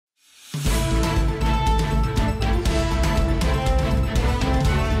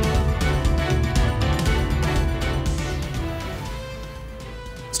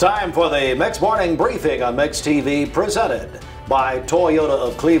time for the Mix Morning Briefing on Mix TV, presented by Toyota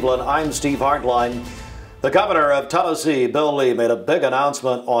of Cleveland. I'm Steve Hartline. The governor of Tennessee, Bill Lee, made a big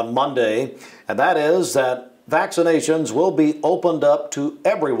announcement on Monday, and that is that vaccinations will be opened up to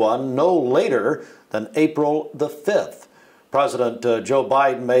everyone no later than April the 5th. President Joe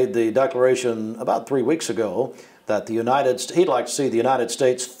Biden made the declaration about 3 weeks ago that he'd like to see the United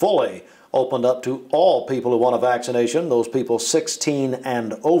States fully opened up to all people who want a vaccination, those people 16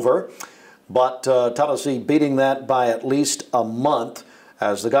 and over. But Tennessee beating that by at least a month,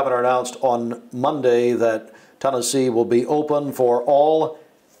 as the governor announced on Monday that Tennessee will be open for all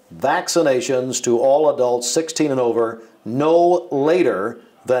vaccinations to all adults 16 and over no later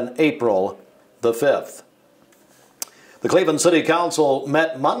than April the 5th. The Cleveland City Council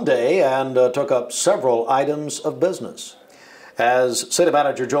met Monday and took up several items of business. As City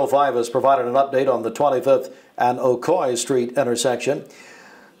Manager Joe Fivas provided an update on the 25th and Ocoee Street intersection,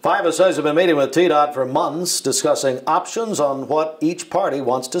 Fivas says he's been meeting with TDOT for months discussing options on what each party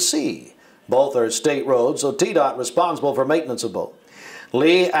wants to see. Both are state roads, so TDOT responsible for maintenance of both.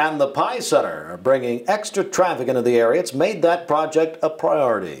 Lee and the Pie Center are bringing extra traffic into the area. It's made that project a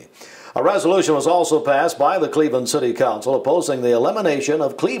priority. A resolution was also passed by the Cleveland City Council opposing the elimination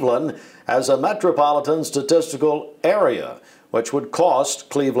of Cleveland as a metropolitan statistical area, which would cost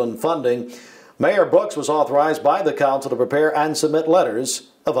Cleveland funding. Mayor Brooks was authorized by the council to prepare and submit letters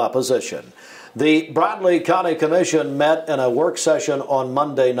of opposition. The Bradley County Commission met in a work session on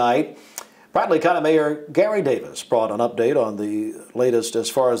Monday night. Bradley County Mayor Gary Davis brought an update on the latest as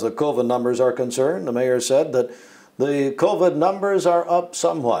far as the COVID numbers are concerned. The mayor said that the COVID numbers are up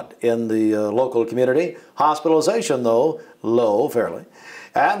somewhat in the local community. Hospitalization, though, low fairly.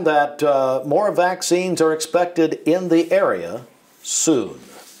 And that more vaccines are expected in the area soon.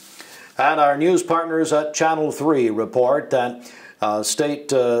 And our news partners at Channel 3 report that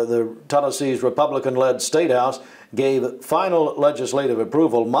the Tennessee's Republican-led State House gave final legislative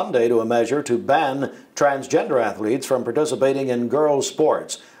approval Monday to a measure to ban transgender athletes from participating in girls'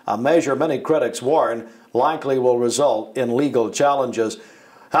 sports, a measure many critics warn likely will result in legal challenges.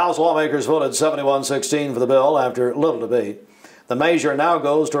 House lawmakers voted 71-16 for the bill after little debate. The measure now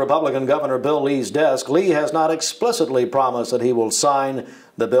goes to Republican Governor Bill Lee's desk. Lee has not explicitly promised that he will sign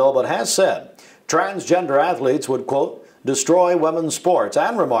the bill, but has said transgender athletes would, quote, destroy women's sports,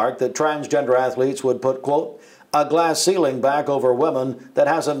 and remarked that transgender athletes would put, quote, a glass ceiling back over women that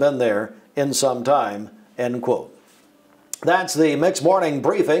hasn't been there in some time, end quote. That's the Mix Morning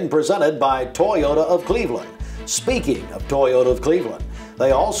Briefing presented by Toyota of Cleveland. Speaking of Toyota of Cleveland,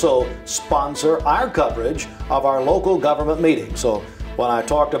 they also sponsor our coverage of our local government meetings. So when I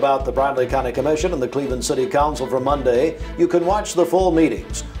talked about the Bradley County Commission and the Cleveland City Council for Monday, you can watch the full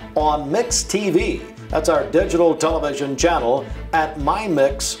meetings on Mix TV. That's our digital television channel at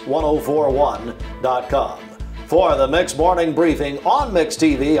mymix1041.com. For the Mix Morning Briefing on Mix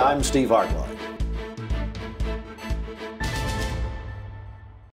TV, I'm Steve Hartline.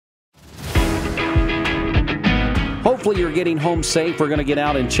 Hopefully you're getting home safe. We're going to get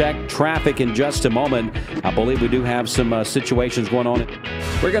out and check traffic in just a moment. I believe we do have some situations going on.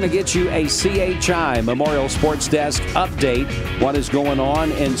 We're going to get you a CHI Memorial Sports Desk update. What is going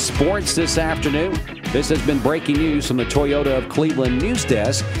on in sports this afternoon? This has been breaking news from the Toyota of Cleveland News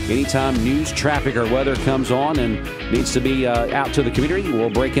Desk. Anytime news, traffic, or weather comes on and needs to be out to the community, we'll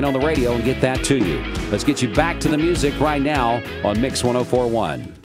break in on the radio and get that to you. Let's get you back to the music right now on Mix 1041.